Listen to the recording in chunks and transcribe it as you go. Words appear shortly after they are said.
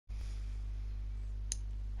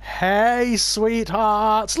Hey,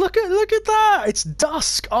 sweethearts! Look at that! It's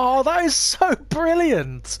dusk. Oh, that is so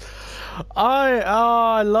brilliant.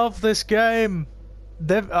 I love this game.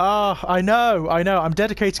 I know. I'm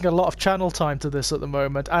dedicating a lot of channel time to this at the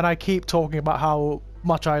moment, and I keep talking about how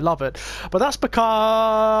much I love it. But that's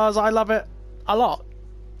because I love it a lot.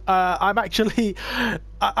 I'm actually,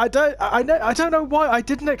 I don't know why I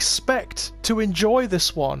didn't expect to enjoy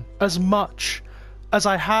this one as much as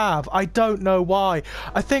I have. I don't know why.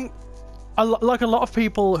 I think, like a lot of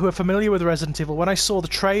people who are familiar with Resident Evil, when I saw the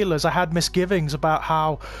trailers, I had misgivings about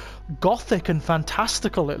how gothic and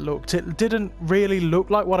fantastical it looked. It didn't really look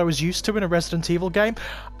like what I was used to in a Resident Evil game,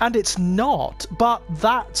 and it's not, but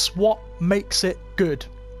that's what makes it good.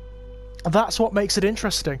 That's what makes it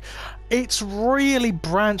interesting. It's really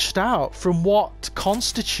branched out from what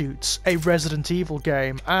constitutes a Resident Evil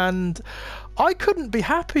game, and I couldn't be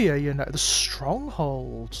happier, you know. The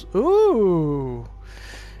strongholds. Ooh.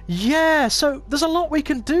 Yeah, so there's a lot we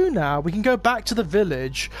can do now. We can go back to the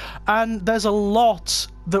village, and there's a lot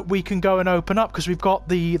that we can go and open up because we've got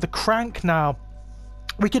the crank now.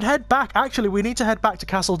 We can head back. Actually, we need to head back to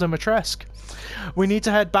Castle Dimitrescu. We need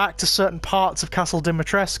to head back to certain parts of Castle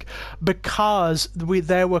Dimitrescu because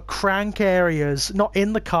there were crank areas, not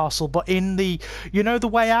in the castle, but in the, you know, the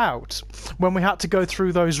way out, when we had to go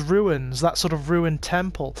through those ruins, that sort of ruined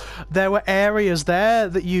temple. There were areas there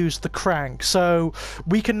that used the crank, so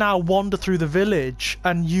we can now wander through the village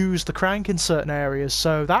and use the crank in certain areas,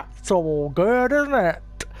 so that's all good, isn't it?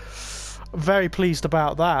 Very pleased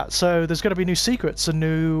about that. So there's going to be new secrets and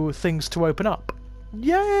new things to open up.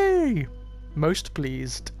 Yay! Most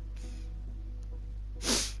pleased.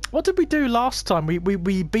 What did we do last time? We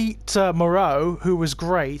beat Moreau, who was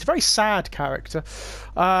great. Very sad character.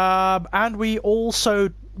 And we also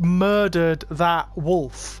murdered that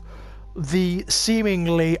wolf. The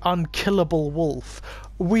seemingly unkillable wolf.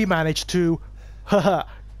 We managed to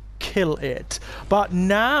kill it. But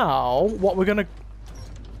now, what we're going to...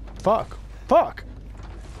 Fuck.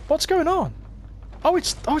 What's going on? Oh,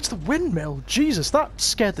 it's the windmill. Jesus, that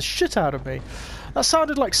scared the shit out of me. That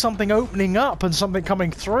sounded like something opening up and something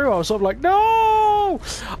coming through. I was sort of like, no!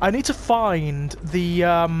 I need to find the,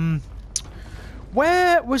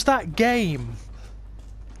 where was that game?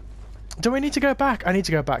 Do we need to go back? I need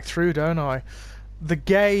to go back through, don't I? The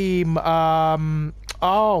game,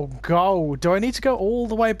 oh, go. Do I need to go all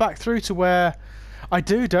the way back through to where... I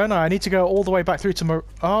do, don't I? I need to go all the way back through to...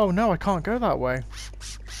 Oh, no, I can't go that way.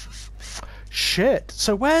 Shit.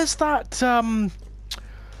 So where's that,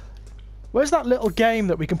 where's that little game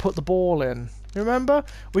that we can put the ball in? You remember?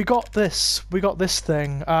 We got this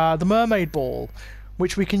thing, the mermaid ball,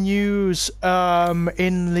 which we can use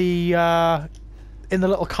in the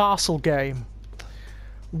little castle game.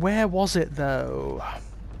 Where was it, though? I'm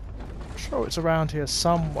sure it's around here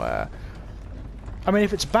somewhere. I mean,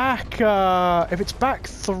 if it's back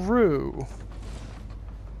through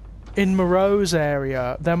in Moreau's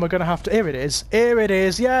area, then we're gonna have to. Here it is. Here it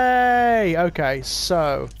is. Yay! Okay,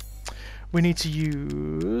 so we need to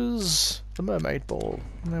use the mermaid ball.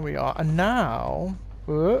 There we are. And now,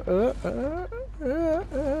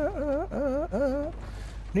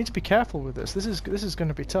 need to be careful with this. This is going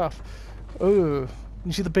to be tough. Oh,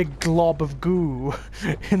 you see the big glob of goo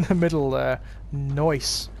in the middle there.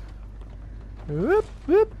 Nice. Whoop,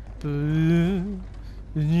 whoop.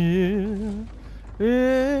 Yeah.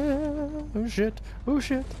 Oh shit. Oh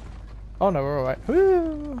shit. Oh no, we're alright.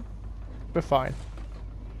 We're fine.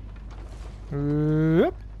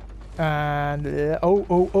 Whoop. And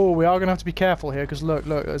oh, we are gonna have to be careful here because look,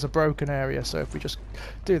 there's a broken area. So if we just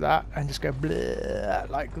do that and just go bleh,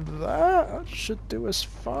 like that should do us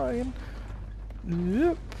fine.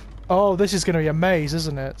 Yep. Oh, this is gonna be a maze,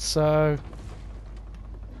 isn't it? So.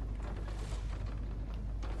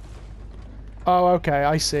 Oh, okay,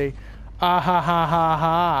 I see. Ah ha ha ha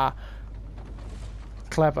ha.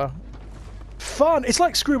 Clever. Fun! It's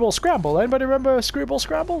like Screwball Scramble. Anybody remember Screwball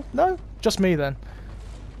Scramble? No? Just me then.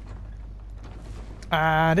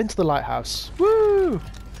 And into the lighthouse. Woo!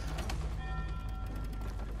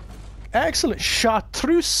 Excellent.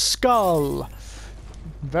 Chartreuse skull.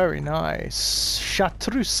 Very nice.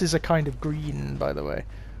 Chartreuse is a kind of green, by the way.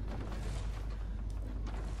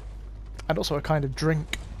 And also a kind of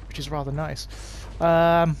drink, which is rather nice.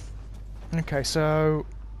 Okay, so...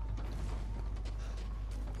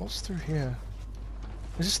 What's through here?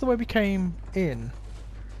 Is this the way we came in?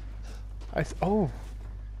 Oh!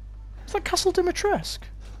 Is that Castle Dimitrescu?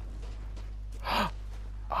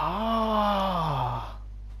 Ah!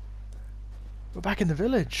 We're back in the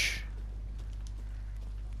village.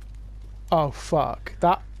 Oh, fuck.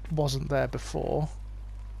 That wasn't there before.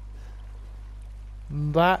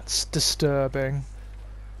 That's disturbing.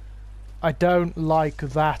 I don't like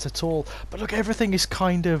that at all. But look, everything is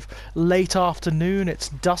kind of late afternoon. It's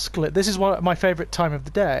dusklit. This is my favourite time of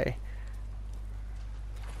the day.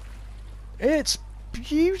 It's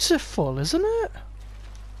beautiful, isn't it?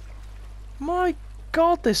 My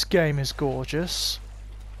God, this game is gorgeous.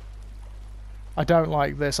 I don't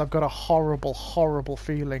like this. I've got a horrible, horrible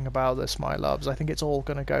feeling about this, my loves. I think it's all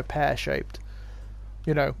going to go pear-shaped.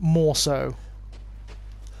 You know, more so.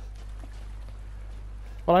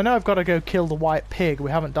 Well, I know I've got to go kill the white pig. We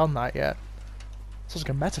haven't done that yet. Sounds like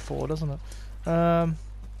a metaphor, doesn't it?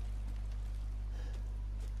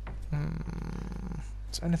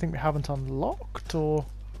 Is there anything we haven't unlocked, or...?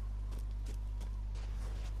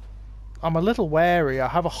 I'm a little wary. I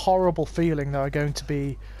have a horrible feeling there are going to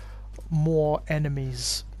be more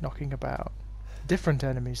enemies knocking about. Different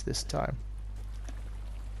enemies this time.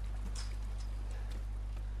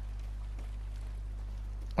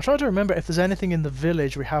 I'm trying to remember if there's anything in the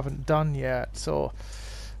village we haven't done yet, or,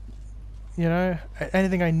 you know,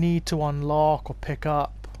 anything I need to unlock or pick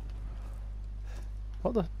up.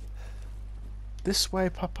 What the? This way,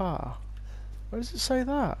 Papa. Where does it say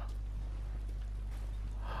that?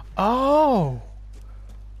 Oh!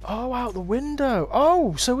 Oh, out the window.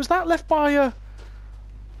 Oh, so was that left by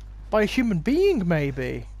a human being,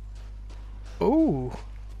 maybe? Ooh.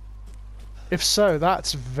 If so,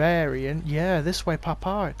 that's very... yeah, this way,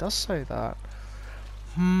 Papa. It does say that.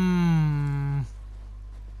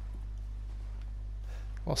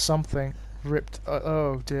 Or something ripped...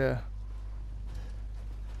 oh, dear.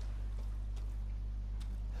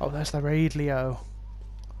 Oh, there's the radio.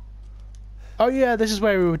 Oh, yeah, this is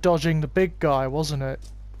where we were dodging the big guy, wasn't it?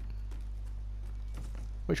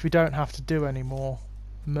 Which we don't have to do anymore,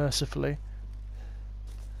 mercifully.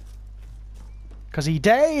 Because he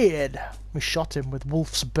died! We shot him with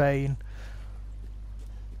Wolf's Bane.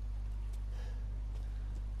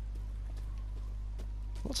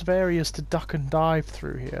 Lots of areas to duck and dive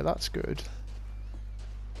through here, that's good.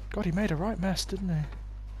 God, he made a right mess, didn't he?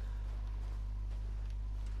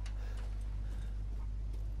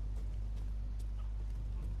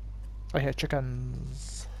 I hear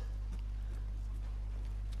chickens.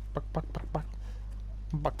 Buck, buck, buck, buck.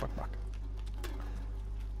 Buck, buck, buck.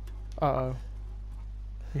 Uh-oh.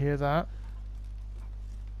 You hear that?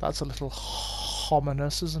 That's a little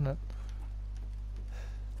ominous, isn't it?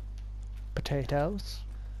 Potatoes.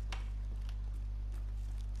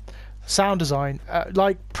 Sound design,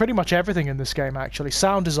 like pretty much everything in this game actually,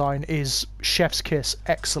 sound design is chef's kiss,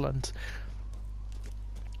 excellent.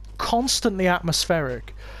 Constantly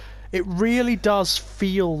atmospheric. It really does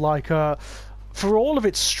feel like a... for all of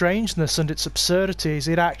its strangeness and its absurdities,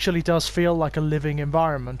 it actually does feel like a living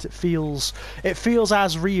environment. It feels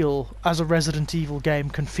as real as a Resident Evil game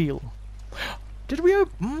can feel. Did we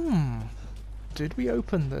Did we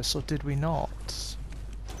open this or did we not?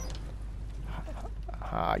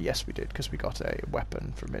 Yes we did, because we got a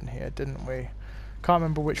weapon from in here, didn't we? Can't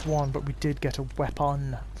remember which one, but we did get a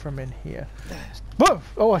weapon from in here. Whoa!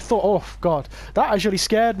 Oh, I thought, oh god, that actually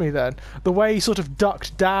scared me then. The way he sort of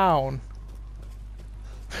ducked down.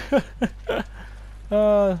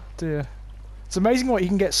 Oh dear. It's amazing what you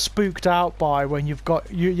can get spooked out by when you've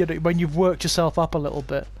got when you've worked yourself up a little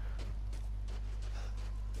bit.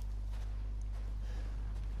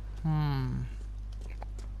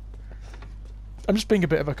 I'm just being a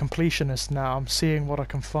bit of a completionist now. I'm seeing what I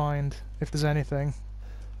can find, if there's anything.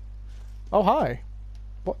 Oh, hi.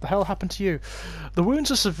 What the hell happened to you? The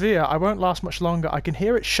wounds are severe. I won't last much longer. I can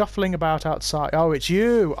hear it shuffling about outside. Oh, it's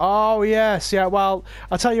you. Oh, yes. Yeah, well,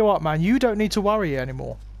 I'll tell you what, man. You don't need to worry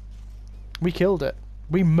anymore. We killed it.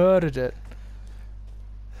 We murdered it.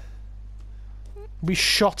 We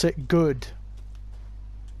shot it good.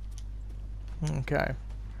 Okay.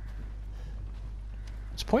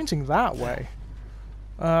 It's pointing that way.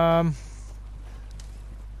 Oh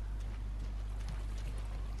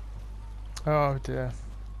dear.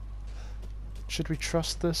 Should we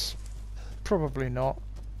trust this? Probably not.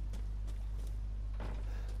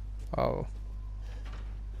 Oh.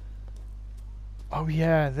 Oh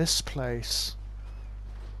yeah, this place.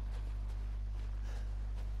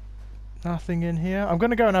 Nothing in here? I'm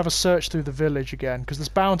going to go and have a search through the village again, because there's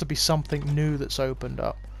bound to be something new that's opened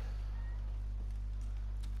up.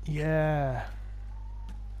 Yeah.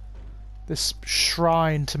 This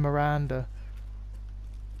shrine to Miranda.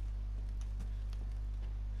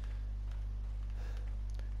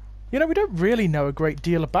 You know, we don't really know a great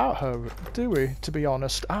deal about her, do we, to be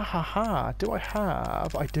honest? Ah ha ha, do I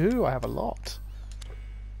have? I do, I have a lot.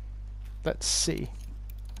 Let's see.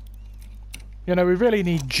 You know, we really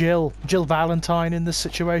need Jill Valentine in this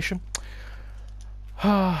situation.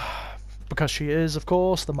 Because she is, of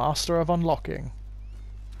course, the master of unlocking.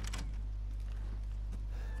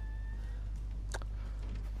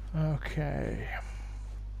 Okay.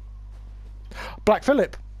 Black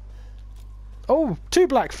Phillip! Oh, 2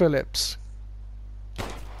 Black Phillips!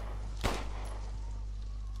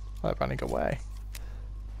 They're running away.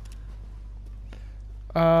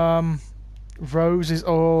 Rose is...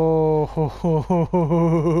 Oh...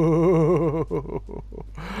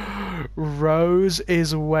 Rose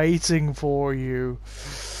is waiting for you.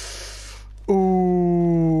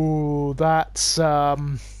 Ooh, that's...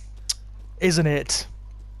 Isn't it?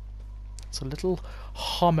 It's a little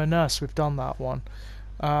ominous. We've done that one.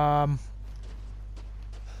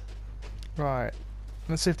 Right.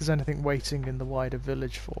 Let's see if there's anything waiting in the wider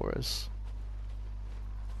village for us.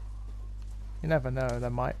 You never know, there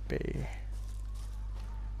might be.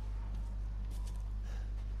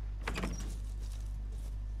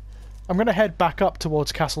 I'm going to head back up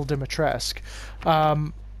towards Castle Dimitrescu,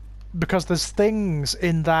 because there's things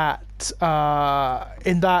in that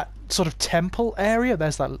sort of temple area.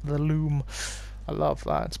 There's the loom. I love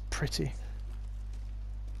that. It's pretty.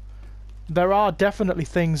 There are definitely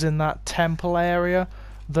things in that temple area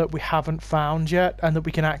that we haven't found yet and that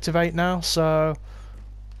we can activate now, so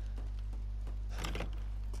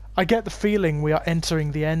I get the feeling we are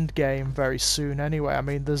entering the end game very soon anyway. I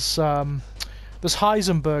mean, there's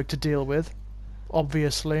Heisenberg to deal with,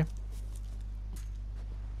 obviously.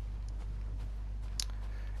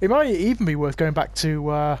 It might even be worth going back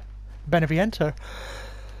to Beneviento.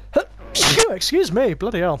 Excuse me,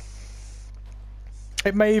 bloody hell.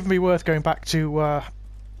 It may even be worth going back to...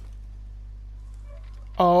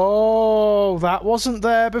 Oh, that wasn't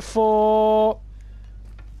there before.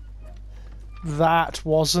 That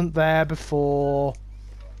wasn't there before.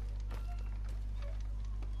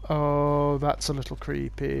 Oh, that's a little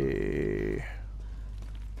creepy.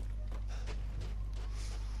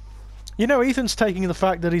 You know, Ethan's taking the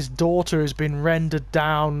fact that his daughter has been rendered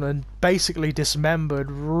down and basically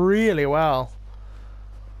dismembered really well.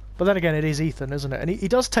 But then again, it is Ethan, isn't it? And he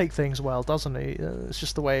does take things well, doesn't he? It's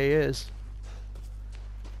just the way he is.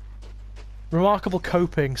 Remarkable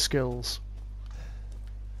coping skills.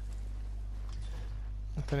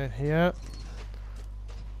 Nothing in here.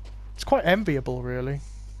 It's quite enviable, really.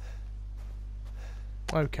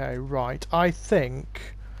 Okay, right. I think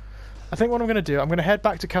what I'm going to do, I'm going to head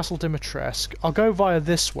back to Castle Dimitrescu. I'll go via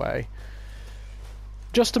this way,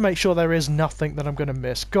 just to make sure there is nothing that I'm going to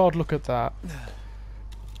miss. God, look at that.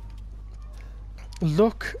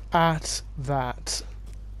 Look at that.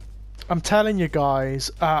 I'm telling you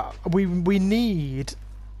guys, we need...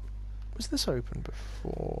 Was this open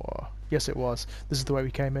before? Yes, it was. This is the way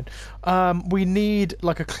we came in. We need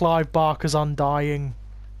like a Clive Barker's Undying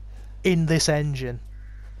in this engine.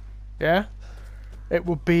 Yeah? It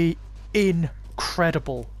would be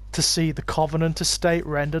incredible to see the Covenant estate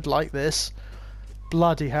rendered like this.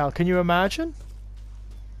 Bloody hell, can you imagine?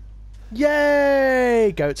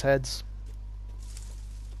 Yay! Goat's heads.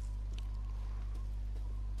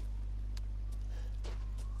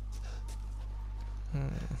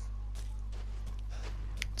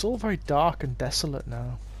 It's all very dark and desolate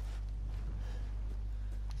now.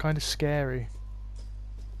 Kind of scary.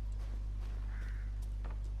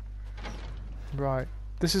 Right.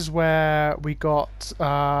 This is where we got...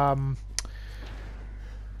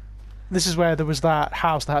 this is where there was that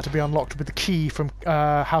house that had to be unlocked with the key from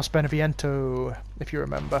House Beneviento, if you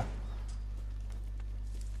remember.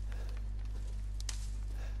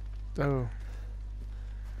 Oh.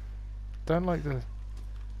 Don't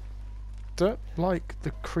like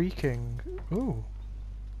the creaking. Ooh.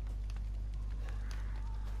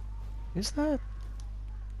 Is there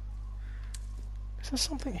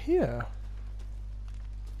something here?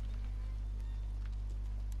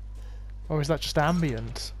 Or is that just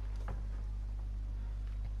ambient?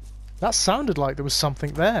 That sounded like there was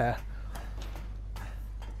something there.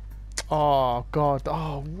 Oh god,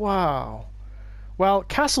 oh wow. Well,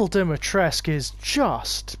 Castle Dimitrescu is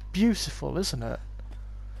just beautiful, isn't it?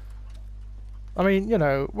 I mean, you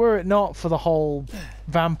know, were it not for the whole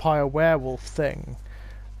vampire werewolf thing,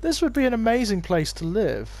 this would be an amazing place to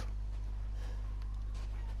live.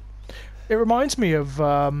 It reminds me of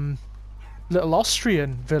little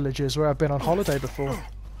Austrian villages where I've been on holiday before.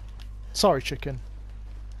 Sorry, chicken.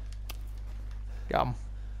 Yum.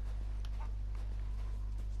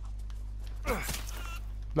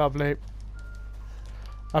 Lovely.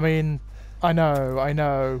 I mean, I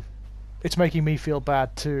know. It's making me feel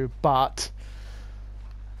bad too, but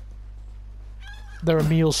there are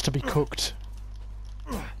meals to be cooked.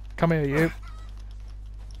 Come here, you.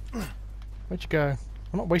 Where'd you go?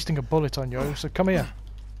 I'm not wasting a bullet on you, so come here,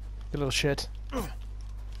 you little shit.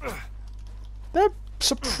 They're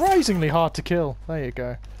surprisingly hard to kill. There you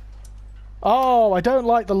go. Oh, I don't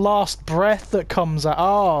like the last breath that comes out.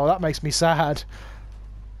 Oh, that makes me sad.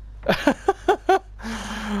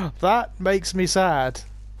 That makes me sad.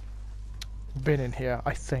 Been in here,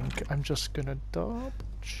 I think. I'm just gonna double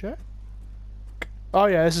check. Oh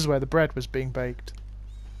yeah, this is where the bread was being baked.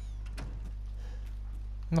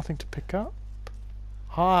 Nothing to pick up.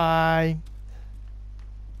 Hi.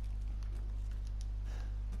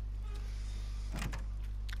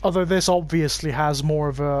 Although this obviously has more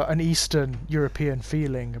of an Eastern European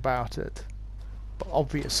feeling about it. But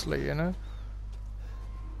obviously, you know.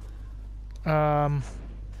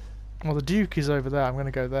 Well, the Duke is over there. I'm going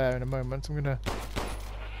to go there in a moment. I'm going to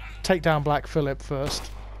take down Black Phillip first.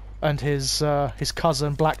 And his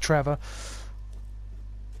cousin, Black Trevor.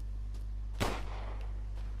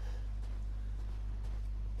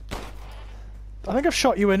 I think I've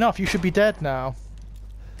shot you enough. You should be dead now.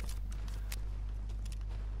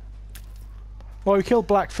 Well, we killed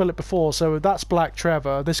Black Phillip before, so that's Black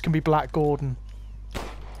Trevor. This can be Black Gordon.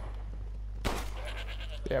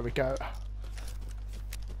 There we go.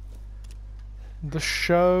 The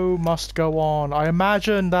show must go on. I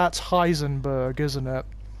imagine that's Heisenberg, isn't it?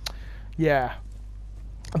 Yeah.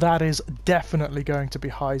 That is definitely going to be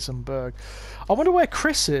Heisenberg. I wonder where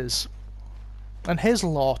Chris is. And his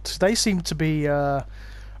lot. They seemed to be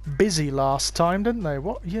busy last time, didn't they?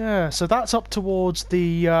 What? Yeah, so that's up towards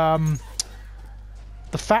the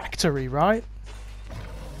factory, right?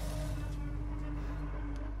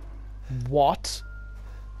 What?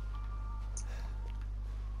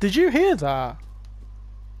 Did you hear that?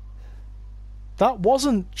 That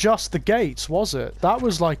wasn't just the gates, was it? That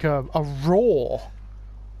was like a roar.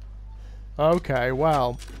 Okay,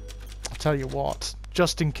 well, I'll tell you what,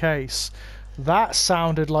 just in case. That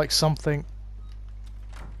sounded like something...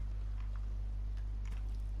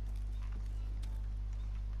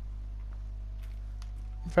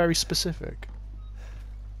 very specific.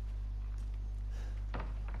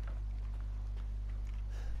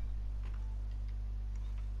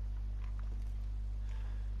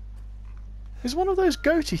 Is one of those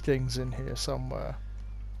goatee things in here somewhere?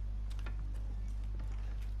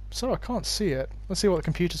 So I can't see it. Let's see what the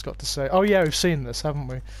computer's got to say. Oh yeah, we've seen this, haven't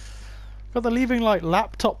we? God, they're leaving like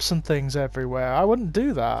laptops and things everywhere. I wouldn't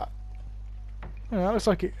do that. You know, that looks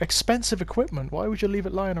like expensive equipment. Why would you leave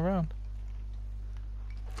it lying around?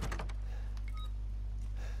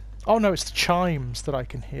 Oh no, it's the chimes that I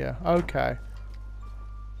can hear. Okay.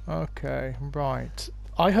 Okay, right.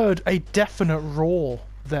 I heard a definite roar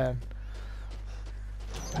then.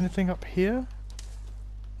 Anything up here?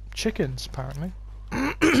 Chickens, apparently.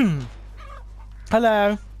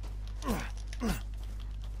 Hello.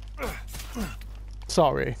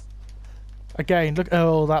 Sorry. Again, look.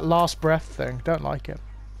 Oh, that last breath thing. Don't like it.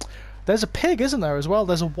 There's a pig, isn't there, as well?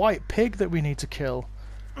 There's a white pig that we need to kill.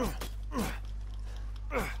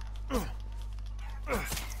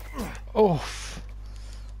 Oh,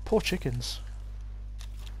 poor chickens.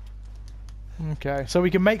 Okay, so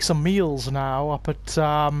we can make some meals now up at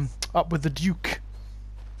up with the Duke.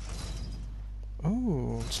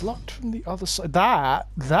 Oh, it's locked from the other side.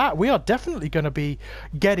 That we are definitely going to be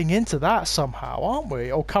getting into that somehow, aren't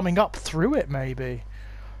we? Or coming up through it, maybe.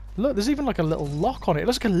 Look, there's even like a little lock on it. It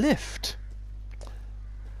looks like a lift.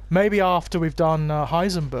 Maybe after we've done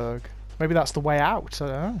Heisenberg. Maybe that's the way out. I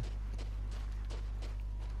don't know.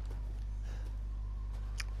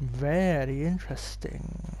 Very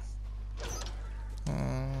interesting.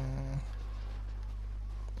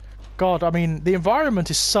 God, I mean, the environment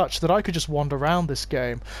is such that I could just wander around this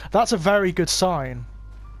game. That's a very good sign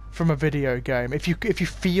from a video game. If you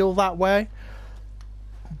feel that way,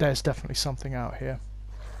 there's definitely something out here.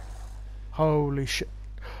 Holy shit.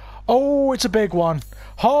 Oh, it's a big one.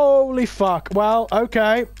 Holy fuck. Well,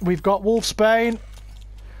 okay, we've got Wolfsbane.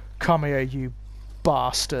 Come here, you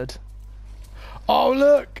bastard. Oh,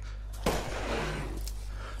 look!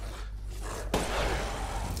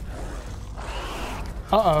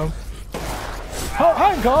 Uh-oh. Oh,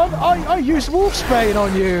 hang on! I used Wolfsbane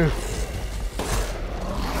on you!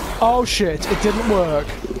 Oh shit, it didn't work.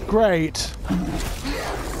 Great.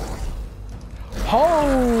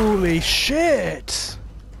 Holy shit!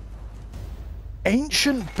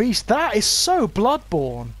 Ancient Beast, that is so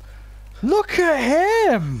Bloodborne. Look at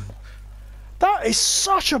him! That is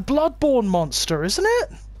such a Bloodborne monster, isn't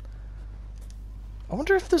it? I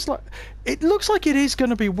wonder if there's like... It looks like it is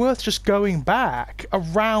going to be worth just going back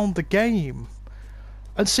around the game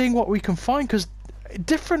and seeing what we can find, because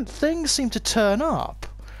different things seem to turn up.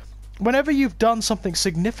 whenever you've done something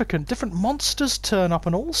significant, different monsters turn up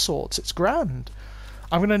and all sorts. It's grand.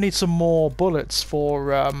 I'm going to need some more bullets for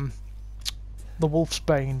the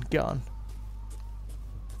Wolfsbane gun.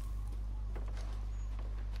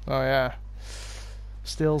 Oh yeah.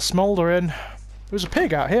 Still smouldering. There was a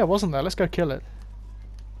pig out here, wasn't there? Let's go kill it.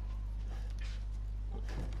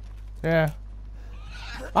 Yeah.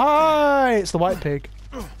 Aye! It's the white pig.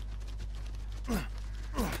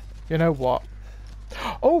 You know what?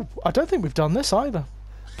 Oh! I don't think we've done this either.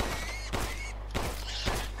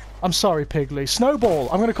 I'm sorry, Pigly. Snowball!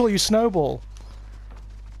 I'm going to call you Snowball.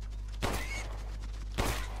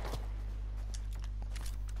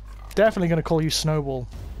 Definitely going to call you Snowball.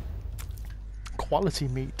 Quality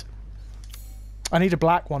meat. I need a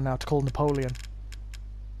black one now to call Napoleon.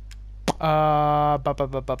 Where are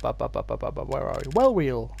we? Well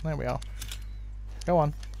wheel. There we are. Go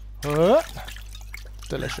on.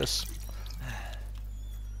 Delicious.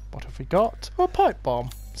 What have we got? Oh, a pipe bomb.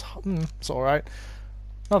 It's alright.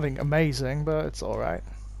 Nothing amazing, but it's alright.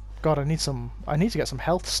 God, I need to get some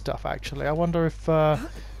health stuff actually. I wonder if the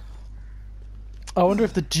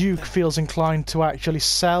Duke feels inclined to actually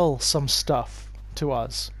sell some stuff to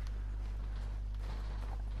us.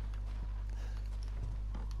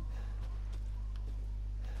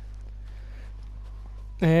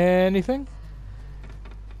 Anything?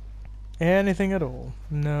 Anything at all?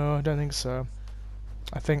 No, I don't think so.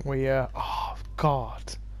 I think we, oh, God.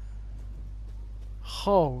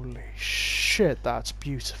 Holy shit, that's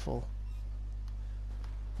beautiful.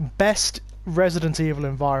 Best Resident Evil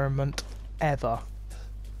environment ever.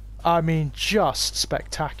 I mean, just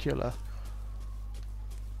spectacular.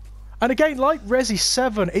 And again, like Resi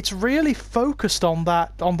 7, it's really focused on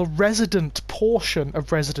that, on the resident portion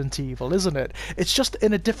of Resident Evil, isn't it? It's just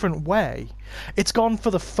in a different way. It's gone for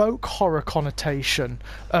the folk horror connotation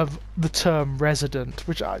of the term resident,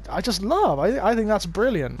 which I just love. I think that's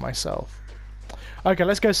brilliant myself. Okay,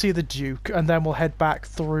 let's go see the Duke, and then we'll head back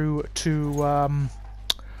through to...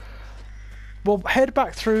 we'll head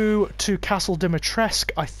back through to Castle Dimitrescu,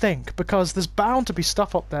 I think, because there's bound to be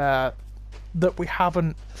stuff up there that we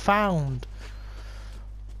haven't found.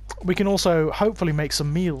 We can also hopefully make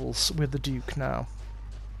some meals with the Duke now.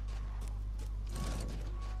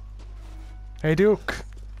 Hey Duke.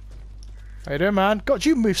 How you doing, man? God,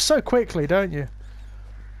 you move so quickly, don't you?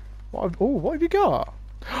 What have you got?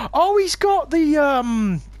 Oh, he's got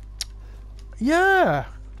the yeah.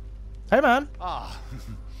 Hey man. Ah,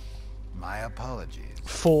 my apologies.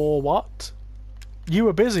 For what? You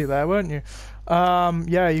were busy there, weren't you?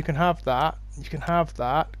 Yeah, you can have that. You can have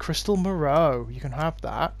that. Crystal Moreau, you can have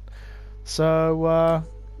that. So,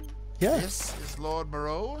 yeah. This is Lord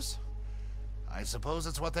Moreau's? I suppose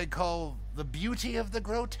it's what they call the beauty of the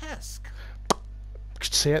grotesque.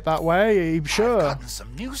 Could see it that way, sure. I've gotten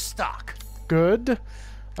some new stock. Good.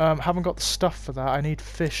 Haven't got the stuff for that. I need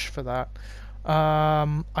fish for that.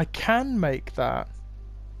 I can make that.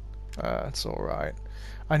 It's alright.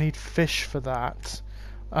 I need fish for that.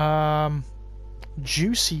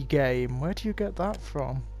 Juicy game. Where do you get that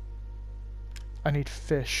from? I need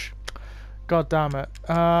fish. God damn it.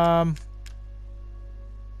 Well,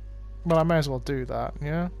 I may as well do that,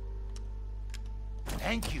 yeah?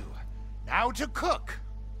 Thank you. Now to cook.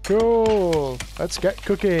 Cool. Let's get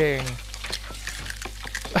cooking.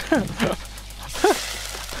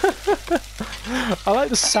 I like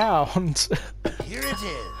the sound. Here it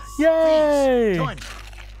is. Yay! Please, join me.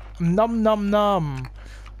 Num num num.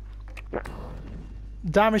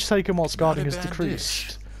 Damage taken whilst guarding is Not a bad decreased.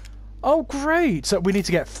 dish. Oh great! So we need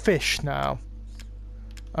to get fish now.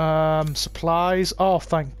 Supplies. Oh,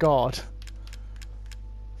 thank God.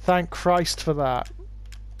 Thank Christ for that.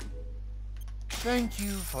 Thank you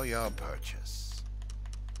for your purchase.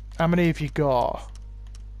 How many have you got?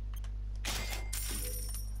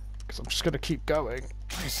 Because I'm just going to keep going.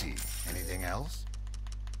 I see. Anything else?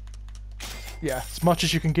 Yeah, as much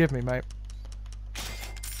as you can give me, mate.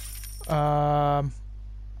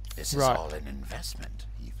 This is Right. all an investment,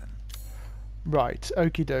 even. Right,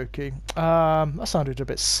 okie dokie. That sounded a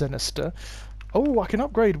bit sinister. Oh, I can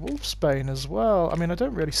upgrade Wolfsbane as well. I mean, I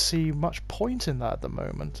don't really see much point in that at the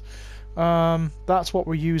moment. That's what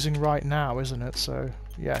we're using right now, isn't it? So,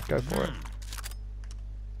 yeah, go for it.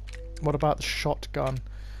 What about the shotgun?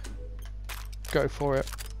 Go for it.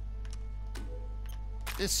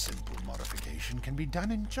 This simple modification can be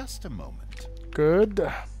done in just a moment. Good.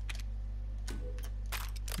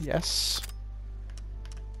 Yes.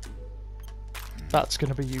 That's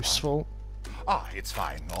going to be useful. Ah, it's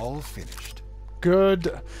fine. All finished. Good.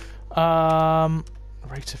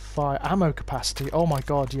 Rate of fire. Ammo capacity. Oh my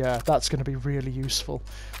god, yeah. That's going to be really useful.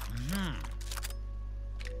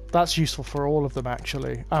 That's useful for all of them,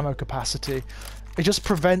 actually. Ammo capacity. It just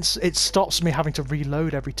prevents... It stops me having to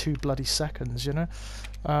reload every 2 bloody seconds, you know?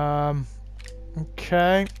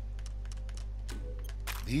 Okay.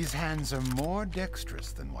 These hands are more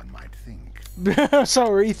dexterous than one might think. So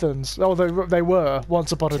are Ethan's. Oh, they were,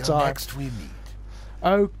 once upon a Till time. next we meet.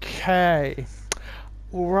 Okay.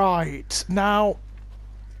 Right. Now...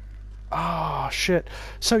 Ah, shit.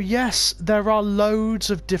 So yes, there are loads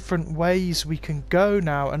of different ways we can go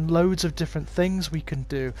now, and loads of different things we can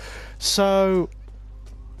do. So...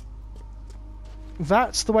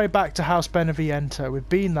 that's the way back to House Beneviento. We've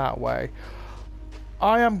been that way.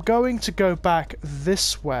 I am going to go back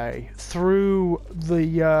this way, through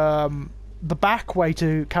the back way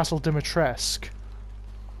to Castle Dimitrescu.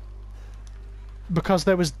 Because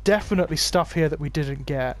there was definitely stuff here that we didn't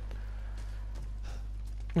get.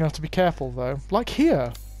 You have to be careful though. Like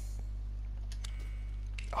here.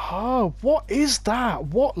 Oh, what is that?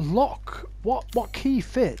 What lock? What key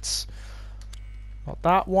fits? Not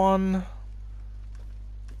that one.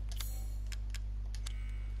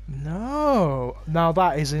 No. Now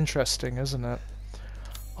that is interesting, isn't it?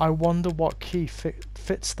 I wonder what key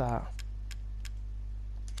fits that.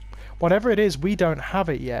 Whatever it is, we don't have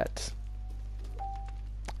it yet.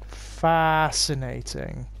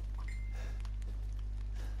 Fascinating.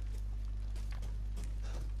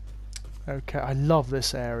 Okay, I love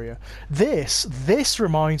this area. This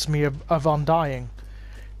reminds me of Undying.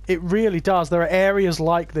 It really does. There are areas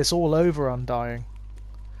like this all over Undying.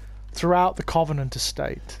 Throughout the Covenant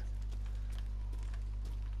estate.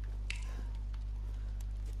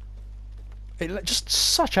 Just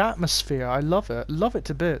such atmosphere. I love it. Love it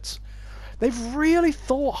to bits. They've really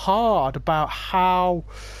thought hard about how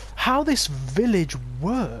this village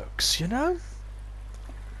works, you know?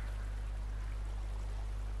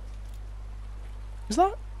 Is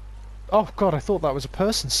that... Oh god, I thought that was a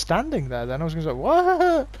person standing there then. I was going to say,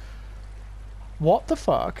 what? What the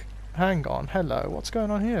fuck? Hang on, hello, what's going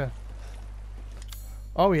on here?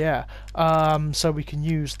 Oh yeah, so we can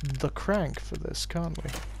use the crank for this, can't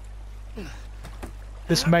we?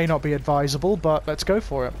 This may not be advisable, but let's go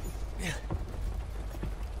for it.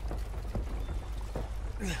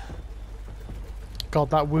 God,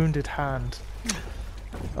 that wounded hand.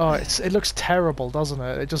 Oh, it looks terrible, doesn't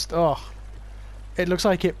it? It just, oh. It looks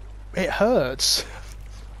like it hurts.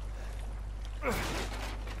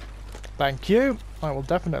 Thank you. I will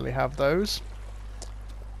definitely have those.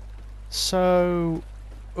 So...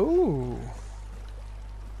 Ooh.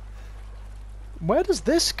 Where does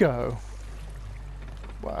this go?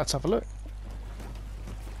 Well, let's have a look.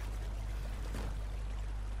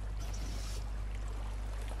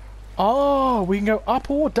 Oh, we can go up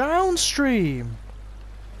or downstream.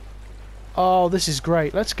 Oh, this is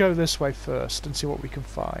great. Let's go this way first and see what we can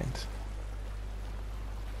find.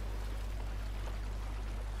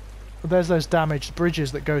 There's those damaged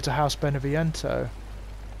bridges that go to House Beneviento.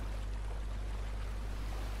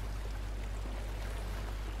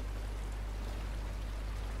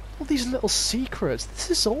 All these little secrets. This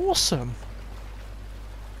is awesome.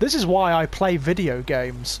 This is why I play video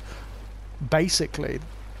games. Basically.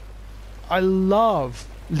 I love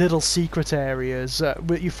little secret areas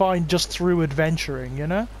that you find just through adventuring, you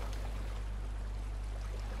know?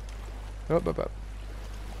 Oh.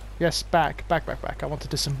 Yes, back. I want to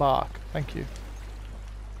disembark. Thank you.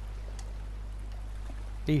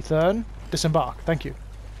 Ethan, disembark. Thank you.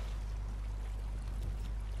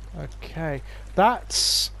 Okay.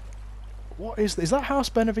 That's... What is that? Is that House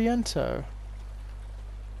Beneviento?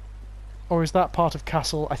 Or is that part of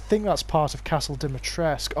Castle... I think that's part of Castle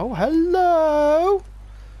Dimitrescu. Oh, hello!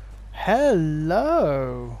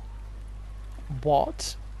 Hello!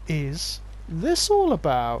 What is this all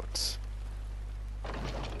about?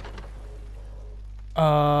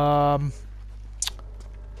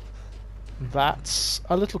 That's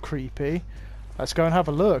a little creepy. Let's go and have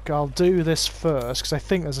a look. I'll do this first, because I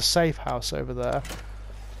think there's a safe house over there.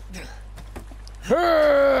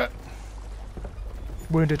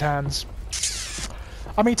 Wounded hands.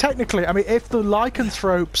 I mean, technically, if the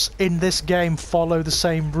lycanthropes in this game follow the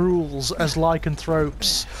same rules as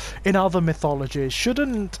lycanthropes in other mythologies,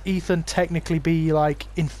 shouldn't Ethan technically be, like,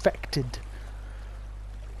 infected?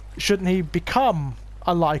 Shouldn't he become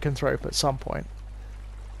a lycanthrope at some point?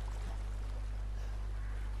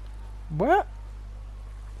 Where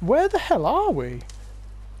the hell are we?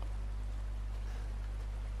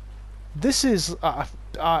 This is,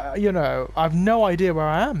 you know, I've no idea where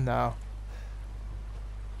I am now.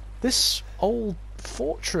 This old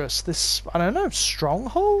fortress, this, I don't know,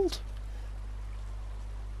 stronghold?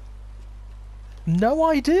 No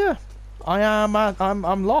idea.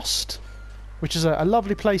 I'm lost. which is a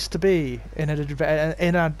lovely place to be in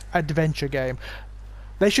an adventure game.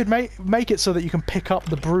 They should make it so that you can pick up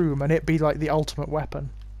the broom and it be like the ultimate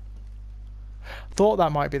weapon. Thought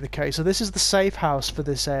that might be the case. So this is the safe house for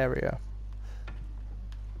this area.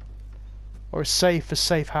 Or as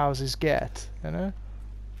safe houses get, you know?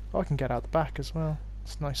 Oh, I can get out the back as well.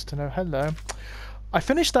 It's nice to know. Hello. I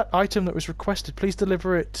finished that item that was requested. Please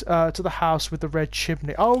deliver it to the house with the red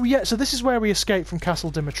chimney. Oh, yeah, so this is where we escaped from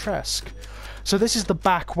Castle Dimitrescu. So this is the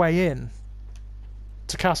back way in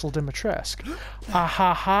to Castle Dimitrescu.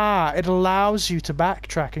 Ahaha! It allows you to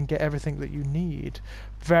backtrack and get everything that you need.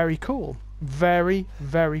 Very cool. Very,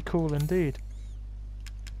 very cool indeed.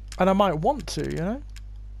 And I might want to, you know?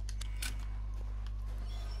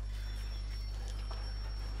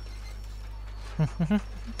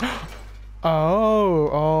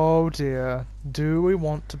 Oh dear. Do we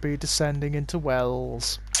want to be descending into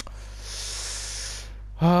wells?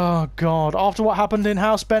 Oh god. After what happened in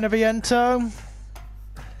House Beneviento?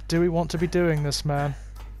 Do we want to be doing this, man?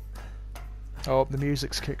 Oh, the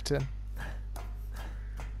music's kicked in.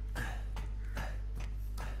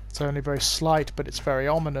 It's only very slight, but it's very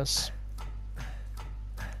ominous.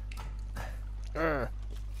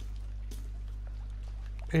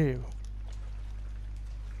 Ew.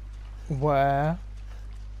 Where?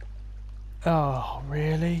 Oh,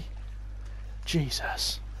 really?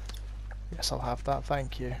 Jesus. Yes, I'll have that,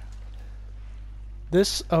 thank you.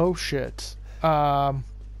 This... oh shit.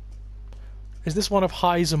 Is this one of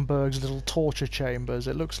Heisenberg's little torture chambers?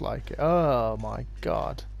 It looks like it. Oh my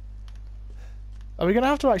god. Are we gonna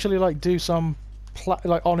have to actually like do some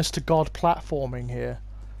like honest to god platforming here?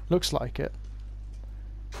 Looks like it.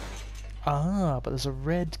 Ah, but there's a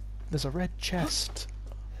red chest.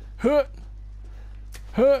 Hut!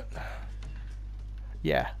 Hut!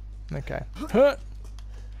 Yeah. Okay. Hut!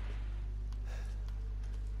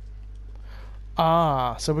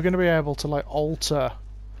 Ah, so we're going to be able to like alter.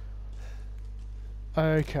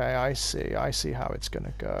 Okay, I see how it's going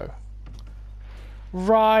to go.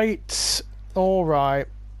 Right. Alright.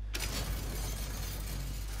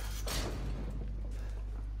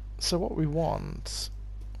 So what we want...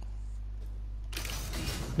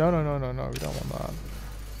 No, we don't want that.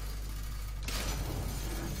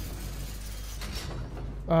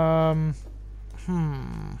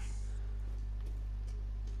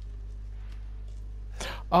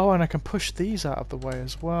 Oh, and I can push these out of the way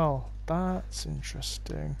as well. That's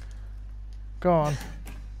interesting. Go on.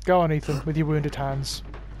 Go on, Ethan, with your wounded hands.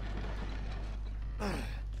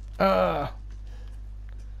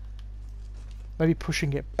 Maybe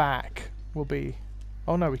pushing it back will be...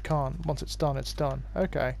 Oh no, we can't. Once it's done, it's done.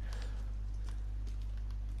 Okay.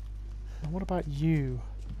 Now what about you?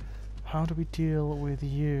 How do we deal with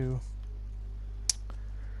you?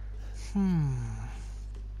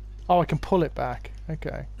 Oh, I can pull it back.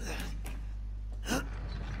 Okay.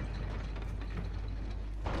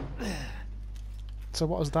 So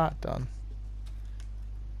what has that done?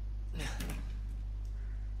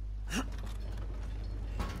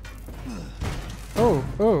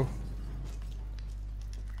 Oh.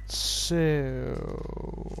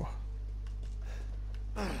 So...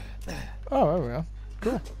 Oh, there we are.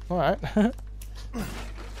 Cool. Alright.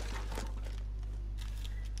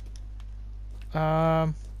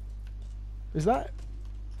 Is that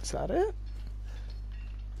it?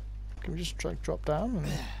 Can we just drop down? And...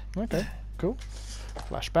 Okay, cool.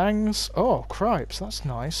 Flashbangs. Oh, cripes, that's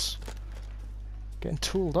nice. Getting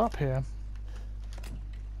tooled up here.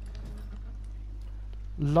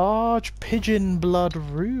 Large pigeon blood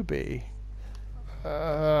ruby.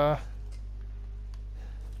 Oh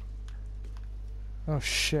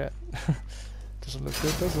shit. Doesn't look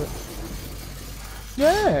good, does it?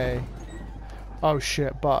 Yay! Oh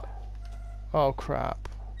shit, but... Oh crap.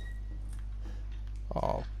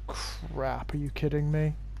 Oh crap, are you kidding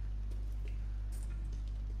me?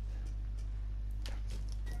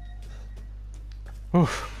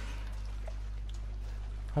 Oof.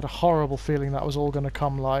 I had a horrible feeling that was all going to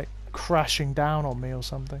come like crashing down on me or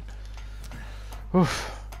something.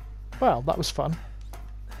 Oof. Well, that was fun.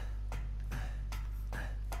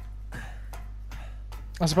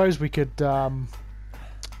 I suppose we could go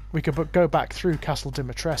back through Castle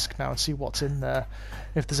Dimitrescu now and see what's in there.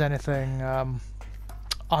 If there's anything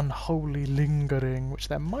unholy lingering, which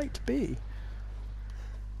there might be.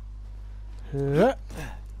 Yeah,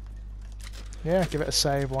 give it a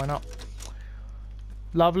save, why not?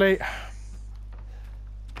 Lovely.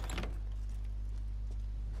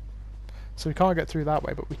 So we can't get through that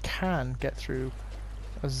way, but we can get through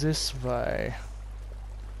this way.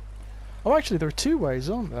 Oh, actually, there are two ways,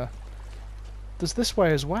 aren't there? There's this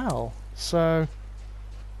way as well. So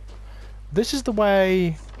This is the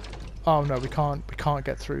way... Oh no, we can't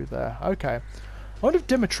get through there. Okay. I wonder if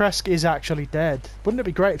Dimitrescu is actually dead. Wouldn't it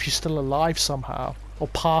be great if she's still alive somehow? Or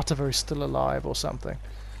part of her is still alive or something.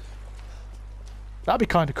 That'd be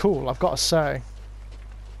kind of cool, I've got to say.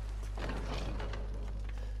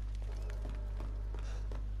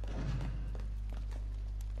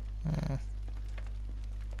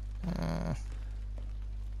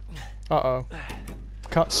 Uh-oh.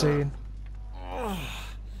 Cutscene.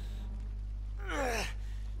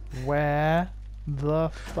 Where the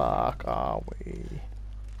fuck are we?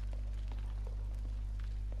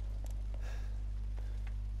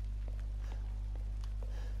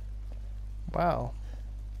 Well,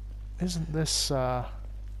 isn't this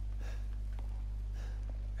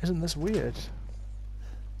weird?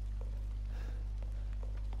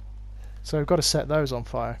 So we've got to set those on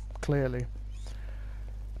fire, clearly.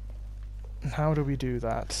 How do we do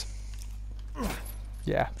that?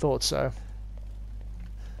 Yeah, thought so.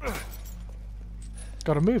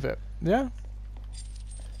 Got to move it, yeah?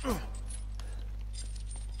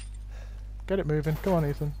 Get it moving. Come on,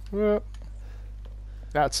 Ethan. Whoop.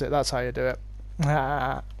 That's it. That's how you do it.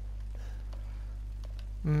 Oh,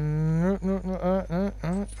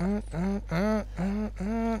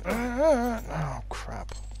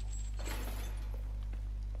 crap.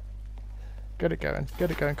 Get it going. Get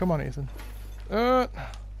it going. Come on, Ethan. Oh,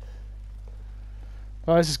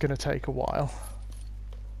 this is going to take a while.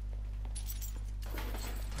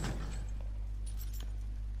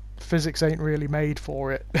 Physics ain't really made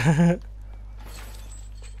for it.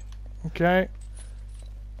 Okay.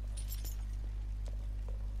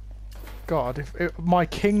 God, if my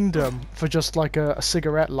kingdom for just like a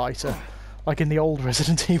cigarette lighter, like in the old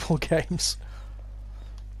Resident Evil games.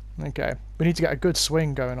 Okay, we need to get a good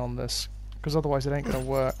swing going on this, because otherwise it ain't gonna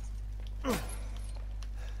work.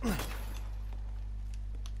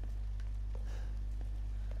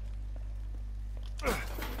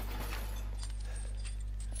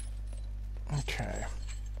 Okay.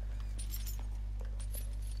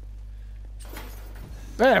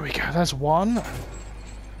 There we go, that's one.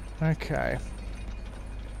 Okay.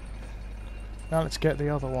 Now let's get the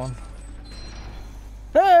other one.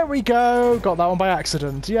 There we go! Got that one by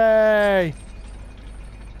accident. Yay!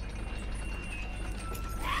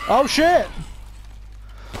 Oh shit!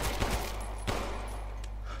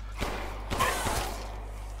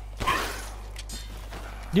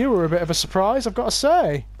 You were a bit of a surprise, I've got to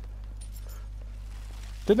say.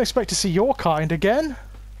 Didn't expect to see your kind again.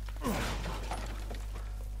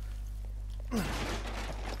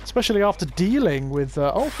 Especially after dealing with...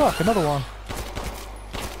 oh fuck, another one.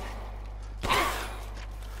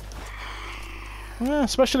 Yeah,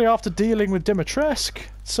 especially after dealing with Dimitrescu.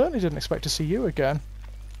 Certainly didn't expect to see you again.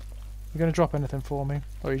 You going to drop anything for me?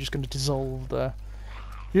 Or are you just going to dissolve there?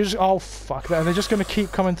 You just... Oh fuck, they're just going to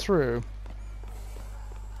keep coming through.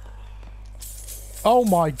 Oh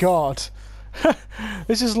my god.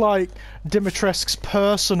 This is like Dimitrescu's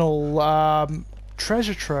personal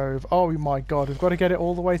treasure trove. Oh my god, we've got to get it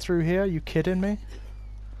all the way through here? Are you kidding me?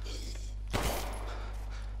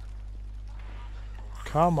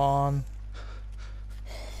 Come on.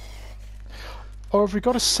 Or have we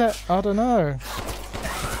got to set... I don't know.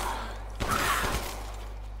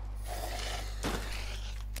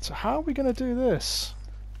 So how are we going to do this?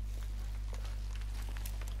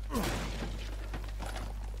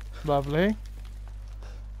 Lovely.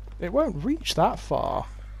 It won't reach that far.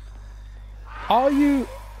 Are you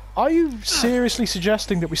seriously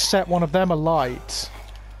suggesting that we set one of them alight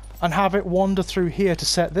and have it wander through here to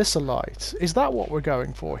set this alight? Is that what we're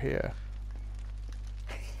going for here?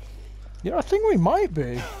 You know, I think we might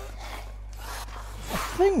be.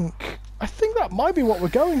 I think that might be what we're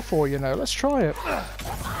going for, you know. Let's try it.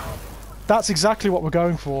 That's exactly what we're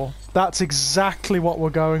going for. That's exactly what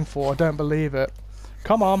we're going for. I don't believe it.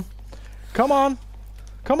 Come on. Come on.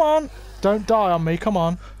 Come on. Don't die on me. Come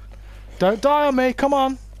on. Don't die on me. Come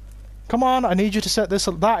on. Come on. I need you to set this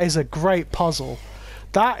up. That is a great puzzle.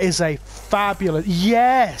 That is a fabulous...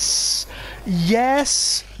 Yes!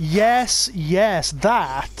 Yes! Yes! Yes!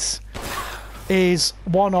 That is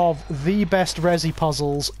one of the best Resi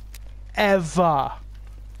puzzles ever.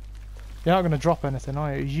 You're not going to drop anything,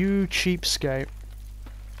 are you? You cheapskate.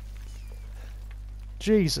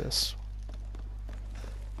 Jesus.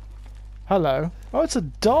 Hello. Oh, it's a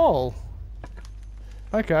doll.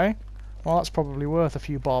 Okay. Well, that's probably worth a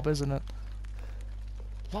few bob, isn't it?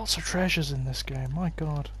 Lots of treasures in this game, my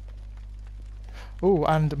god. Ooh,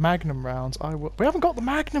 and Magnum rounds. We haven't got the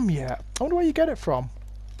Magnum yet. I wonder where you get it from.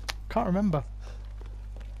 Can't remember.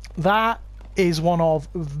 That is one of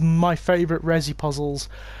my favourite Resi puzzles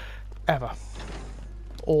ever.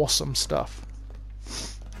 Awesome stuff.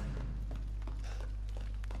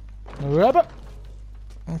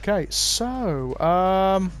 Okay, so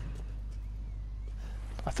I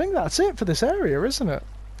think that's it for this area, isn't it?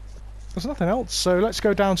 There's nothing else, so let's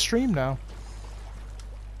go downstream now.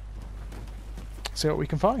 See what we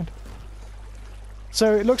can find.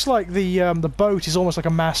 So it looks like the boat is almost like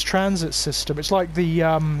a mass transit system. It's like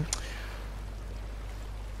the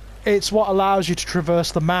it's what allows you to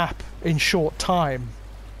traverse the map in short time.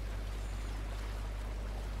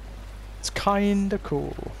 It's kinda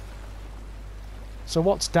cool. So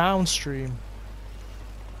what's downstream?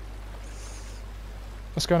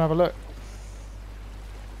 Let's go and have a look.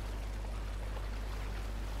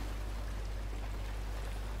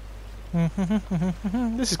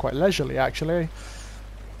 This is quite leisurely, actually.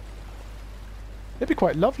 It'd be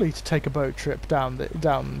quite lovely to take a boat trip down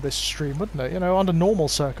this stream, wouldn't it? You know, under normal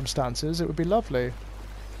circumstances, it would be lovely.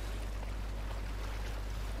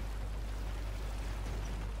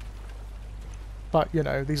 But, you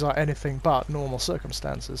know, these are anything but normal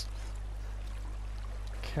circumstances.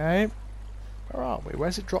 Okay. Where are we?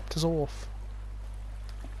 Where's it dropped us off?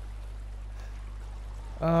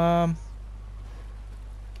 I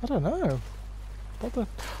don't know. What the...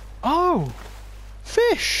 Oh!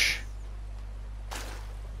 Fish!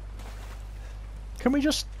 Can we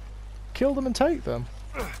just kill them and take them?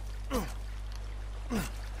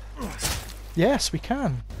 Yes, we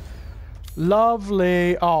can.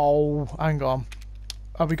 Lovely. Oh, hang on.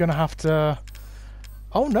 Are we going to have to...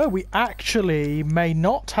 Oh no, we actually may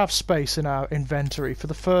not have space in our inventory for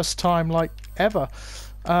the first time, like, ever.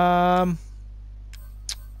 Oh,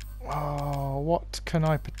 what can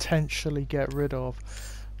I potentially get rid of?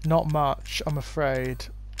 Not much, I'm afraid.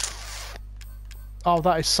 Oh,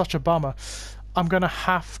 that is such a bummer. I'm going to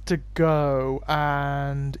have to go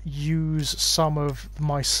and use some of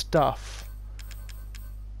my stuff.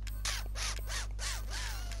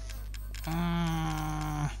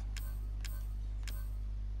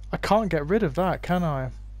 I can't get rid of that, can I?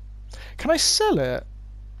 Can I sell it?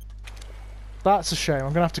 That's a shame. I'm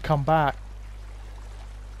going to have to come back.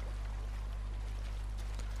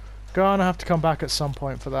 Gonna have to come back at some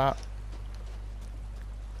point for that.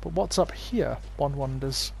 But what's up here, one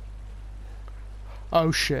wonders?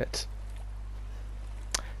 Oh shit.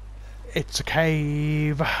 It's a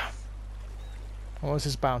cave. Well, this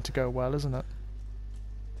is bound to go well, isn't it?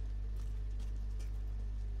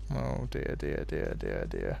 Oh dear, dear, dear, dear,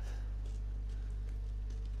 dear.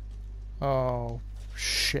 Oh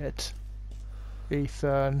shit.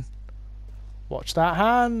 Ethan. Watch that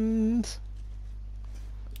hand.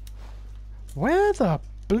 Where the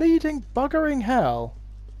bleeding buggering hell?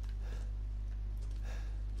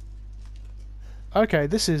 Okay,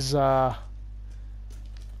 this is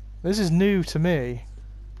new to me.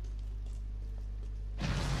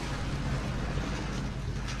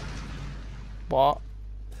 What?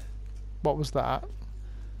 What was that?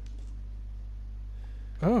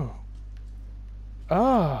 Oh.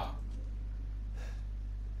 Ah.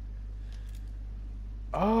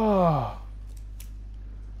 Ah.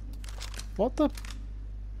 What the?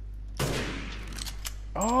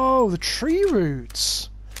 Oh, the tree roots.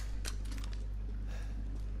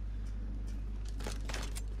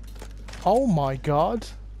 Oh my god.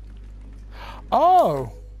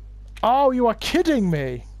 Oh. Oh, you are kidding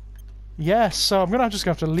me. Yes, so I'm just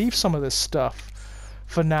gonna have to leave some of this stuff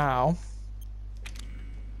for now.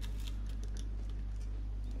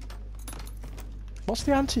 What's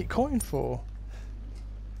the antique coin for?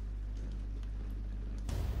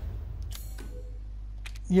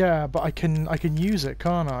 Yeah, but I can use it,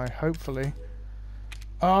 can't I? Hopefully.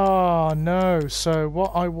 Ah, no. So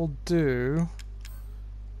what I will do...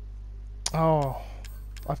 Oh,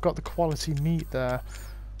 I've got the quality meat there.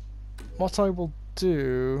 What I will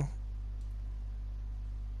do...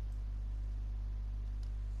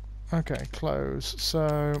 Okay, close.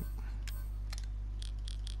 So...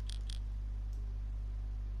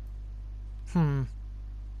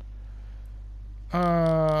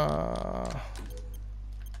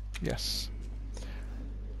 Yes.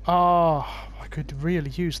 Ah, I could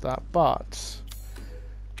really use that, but...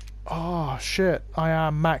 Oh, shit. I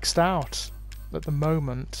am maxed out at the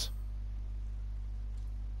moment.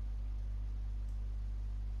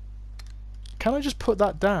 Can I just put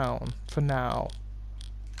that down for now?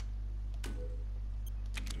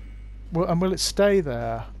 Well, and will it stay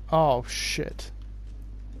there? Oh, shit.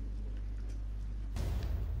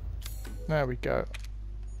 There we go.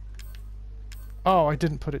 Oh, I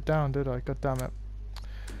didn't put it down, did I? God damn it.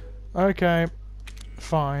 Okay.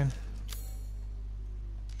 Fine.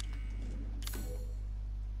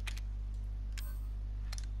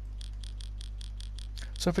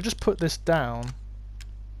 So if I just put this down...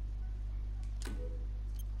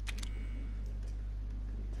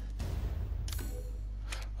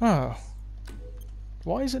 Oh.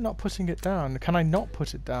 Why is it not putting it down? Can I not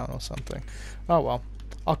put it down or something? Oh well.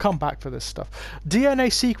 I'll come back for this stuff.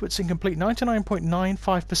 DNA sequencing complete.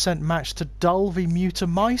 99.95% match to Dulvi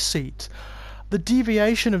mutamycete. The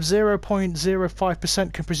deviation of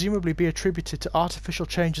 0.05% can presumably be attributed to artificial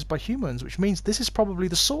changes by humans, which means this is probably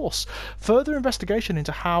the source. Further investigation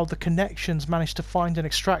into how the connections managed to find and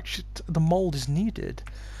extract the mold is needed.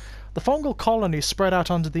 The fungal colony is spread out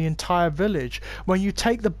under the entire village. When you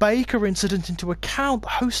take the Baker incident into account, the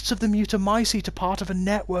hosts of the mutamycete are part of a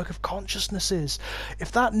network of consciousnesses.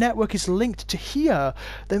 If that network is linked to here,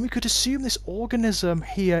 then we could assume this organism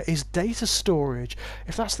here is data storage.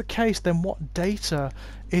 If that's the case, then what data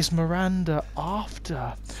is Miranda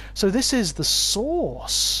after? So this is the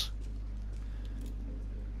source.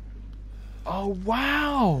 Oh,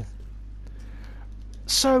 wow!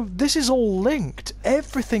 So this is all linked.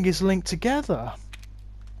 Everything is linked together.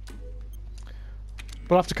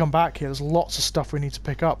 We'll have to come back here. There's lots of stuff we need to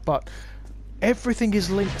pick up, but everything is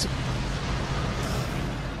linked to...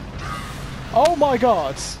 Oh my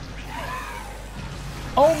god!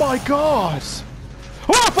 Oh my god!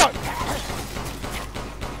 Oh fuck!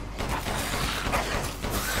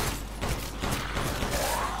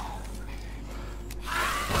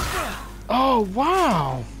 Oh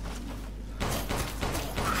wow!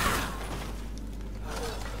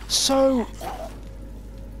 So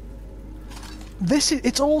this is,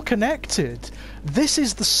 it's all connected. This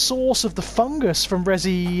is the source of the fungus from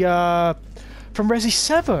Resi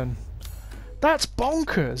 7. That's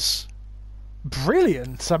bonkers.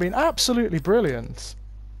 Brilliant. I mean, absolutely brilliant.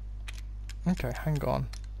 Okay, hang on.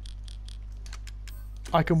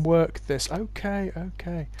 I can work this. Okay,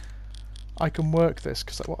 okay. I can work this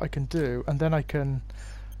because that's what I can do, and then I can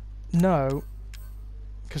know.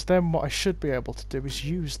 Because then what I should be able to do is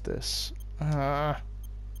use this.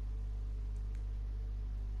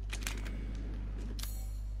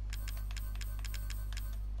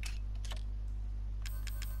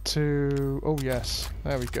 To... Oh yes,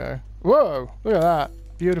 there we go. Whoa! Look at that.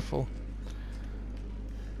 Beautiful.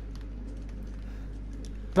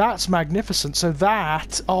 That's magnificent. So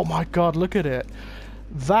that... Oh my god, look at it.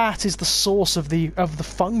 That is the source of the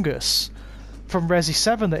fungus from Resi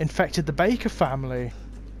 7 that infected the Baker family.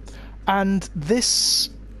 And this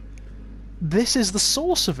is the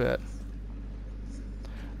source of it.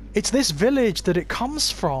 It's this village that it comes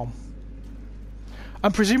from.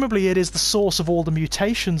 And presumably it is the source of all the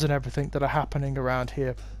mutations and everything that are happening around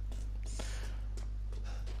here.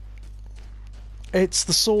 It's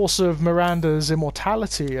the source of Miranda's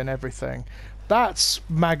immortality and everything. That's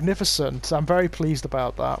magnificent. I'm very pleased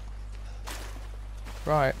about that.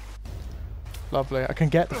 Right. Lovely. I can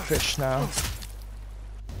get the fish now.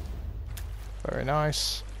 Very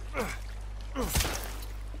nice.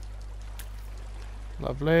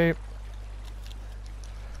 Lovely.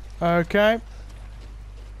 Okay.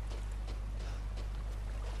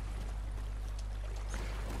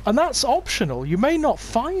 And that's optional. You may not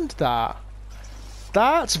find that.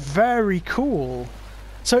 That's very cool.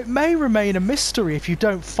 So it may remain a mystery if you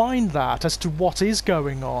don't find that as to what is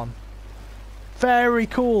going on. Very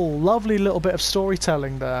cool. Lovely little bit of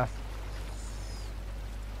storytelling there.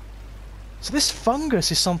 So this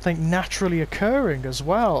fungus is something naturally occurring as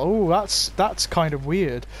well. Oh, that's kind of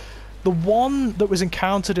weird. The one that was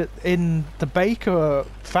encountered in the Baker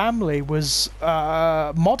family was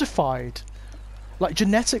modified. Like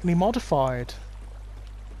genetically modified.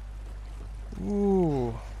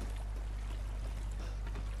 Ooh.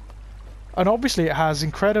 And obviously it has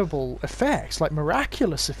incredible effects, like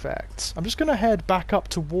miraculous effects. I'm just going to head back up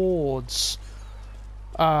towards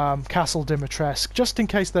Castle Dimitrescu, just in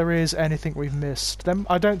case there is anything we've missed.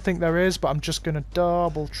 I don't think there is, but I'm just going to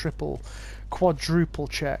double, triple, quadruple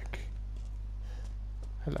check.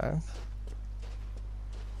 Hello.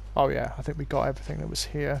 Oh yeah, I think we got everything that was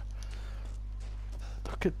here.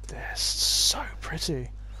 Look at this, so pretty.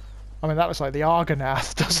 I mean, that looks like the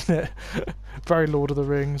Argonath, doesn't it? Very Lord of the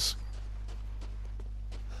Rings.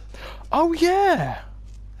 Oh yeah!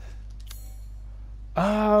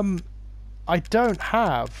 I don't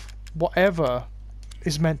have whatever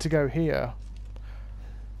is meant to go here.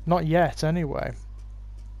 Not yet, anyway.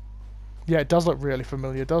 Yeah, it does look really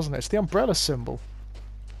familiar, doesn't it? It's the umbrella symbol.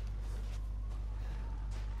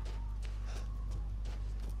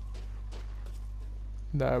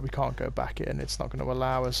 No, we can't go back in. It's not going to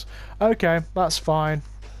allow us. Okay, that's fine.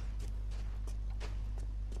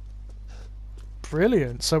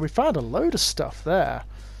 Brilliant. So we found a load of stuff there.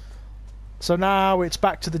 So now it's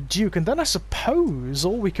back to the Duke, and then I suppose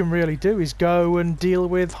all we can really do is go and deal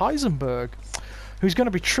with Heisenberg, who's going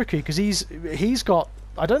to be tricky because he's got,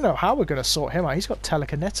 I don't know how we're going to sort him out. He's got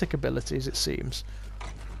telekinetic abilities, it seems.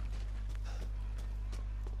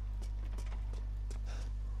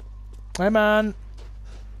 Hey man.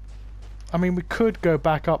 I mean, we could go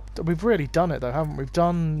back up. We've really done it though, haven't we? We've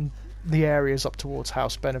done the areas up towards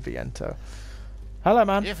House Beneviento. Hello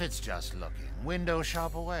man. If it's just looking, window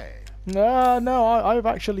shop away. No, I've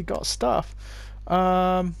actually got stuff.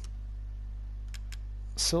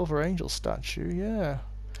 Silver Angel statue, yeah.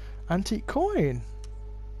 Antique coin.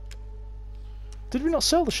 Did we not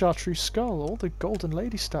sell the Chartreuse skull or the Golden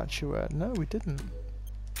Lady statuette? No, we didn't.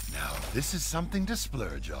 Now, this is something to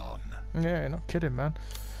splurge on. Yeah, not kidding, man.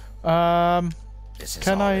 This is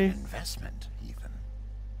Can all I... an investment, Ethan.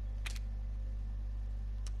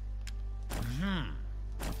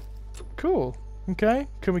 Cool. Okay,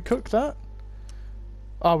 can we cook that?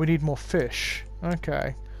 Oh, we need more fish.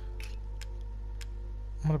 Okay.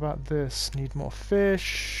 What about this? Need more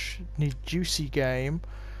fish. Need juicy game.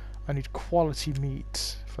 I need quality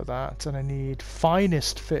meat for that. And I need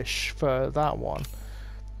finest fish for that one.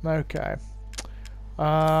 Okay.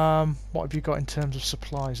 What have you got in terms of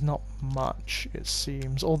supplies? Not much, it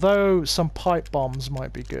seems. Although some pipe bombs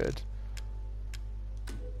might be good.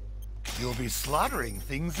 You'll be slaughtering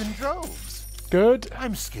things in droves. Good.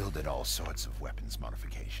 I'm skilled at all sorts of weapons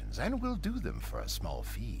modifications, and will do them for a small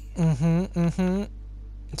fee.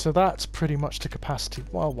 So that's pretty much to capacity.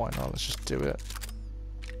 Well, why not? Let's just do it.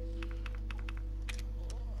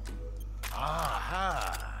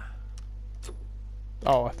 Aha!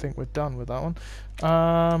 Oh, I think we're done with that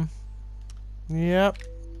one. Yep.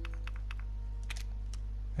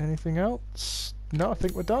 Anything else? No, I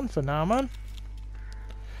think we're done for now, man.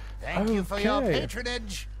 Thank you for your Okay.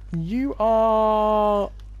 patronage. You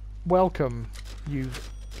are welcome, you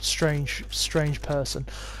strange person.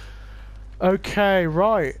 Okay,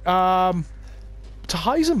 right. To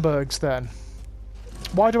Heisenberg's then.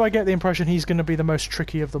 Why do I get the impression he's going to be the most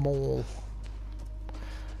tricky of them all?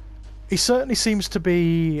 He certainly seems to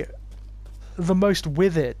be the most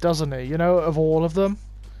with it, doesn't he? You know, of all of them.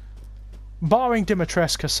 Barring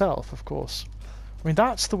Dimitrescu herself, of course. I mean,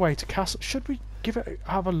 that's the way to castle. Should we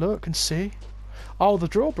have a look and see? Oh, the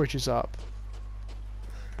drawbridge is up.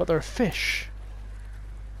 But there are fish.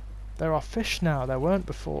 There are fish now. There weren't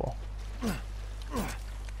before.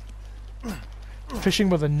 Fishing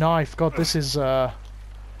with a knife. God, this is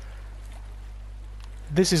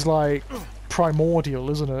like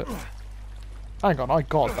primordial, isn't it? Hang on, I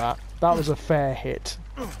got that. That was a fair hit.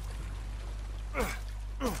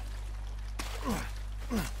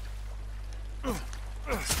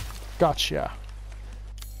 Gotcha.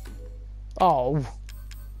 Oh.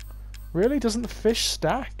 Really? Doesn't the fish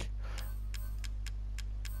stack?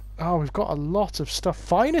 Oh, we've got a lot of stuff.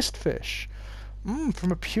 Finest fish.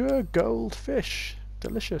 From a pure gold fish.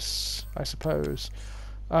 Delicious, I suppose.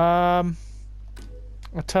 I'll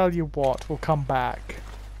tell you what, we'll come back.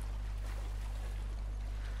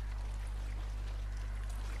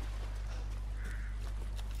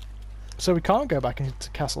 So we can't go back into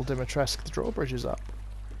Castle Dimitrescu, the drawbridge is up.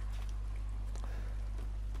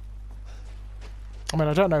 I mean,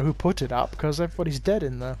 I don't know who put it up, because everybody's dead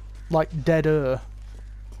in there. Like, deader.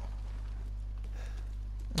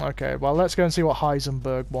 Okay, well, let's go and see what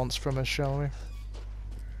Heisenberg wants from us, shall we?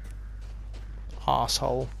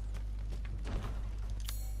 Arsehole.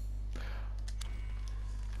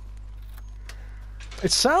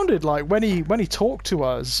 It sounded like when he talked to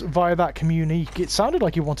us via that communique, it sounded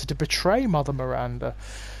like he wanted to betray Mother Miranda.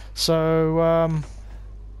 So,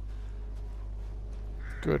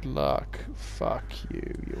 good luck. Fuck you,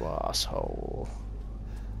 you asshole.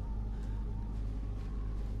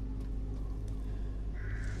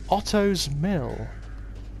 Otto's Mill.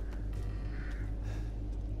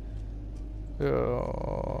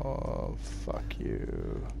 Oh, fuck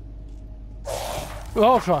you.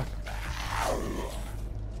 Oh, fuck.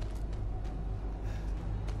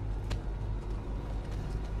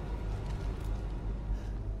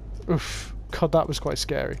 Oof. God, that was quite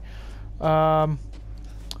scary. I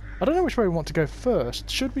don't know which way we want to go first.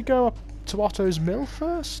 Should we go up to Otto's Mill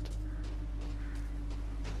first?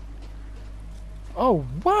 Oh,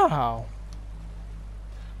 wow!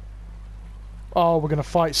 Oh, we're gonna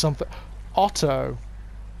fight something. Otto.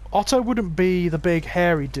 Otto wouldn't be the big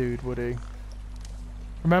hairy dude, would he?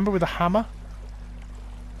 Remember with the hammer?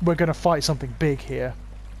 We're gonna fight something big here.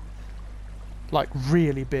 Like,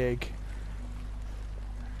 really big.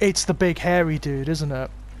 It's the big hairy dude, isn't it?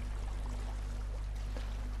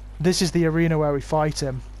 This is the arena where we fight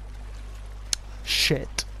him.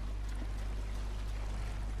 Shit.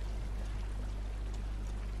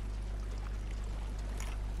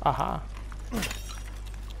 Aha.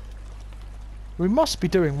 We must be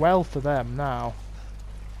doing well for them now.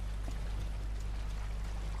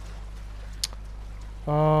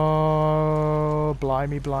 Oh,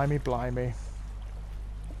 blimey, blimey, blimey.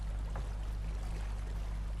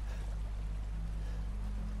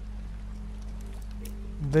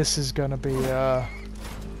 This is gonna be,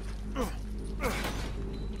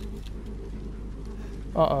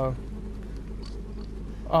 Uh-oh.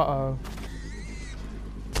 Uh-oh.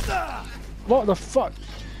 What the fuck?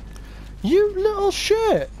 You little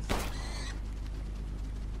shit!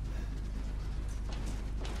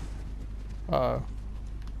 Uh-oh.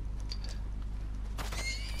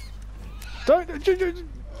 Don't...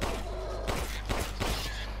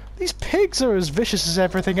 These pigs are as vicious as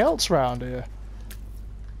everything else round here.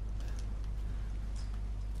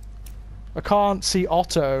 I can't see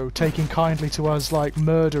Otto taking kindly to us, like,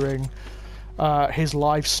 murdering his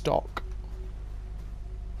livestock.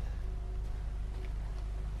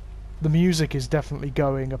 The music is definitely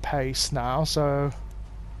going apace now, so...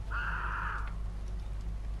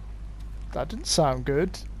 That didn't sound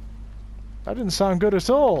good. That didn't sound good at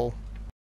all.